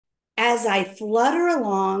as I flutter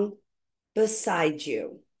along beside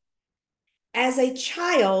you. As a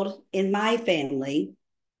child in my family,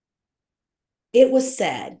 it was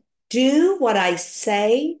said, do what I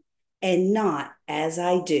say and not as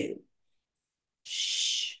I do.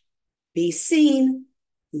 Shh, be seen,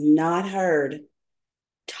 not heard.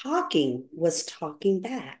 Talking was talking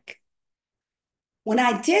back. When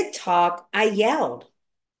I did talk, I yelled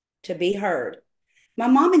to be heard. My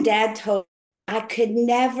mom and dad told me I could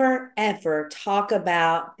never, ever talk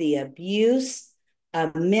about the abuse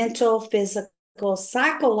of mental, physical,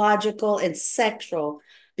 psychological, and sexual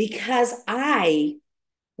because I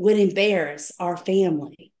would embarrass our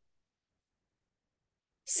family.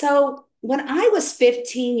 So when I was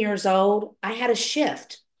 15 years old, I had a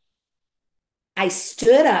shift. I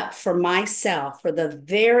stood up for myself for the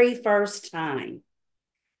very first time.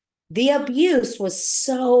 The abuse was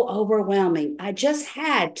so overwhelming. I just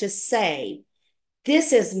had to say,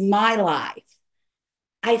 this is my life.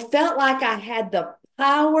 I felt like I had the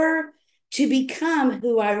power to become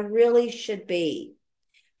who I really should be,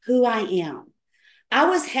 who I am. I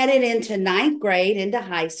was headed into ninth grade, into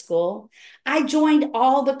high school. I joined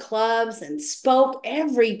all the clubs and spoke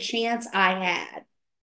every chance I had.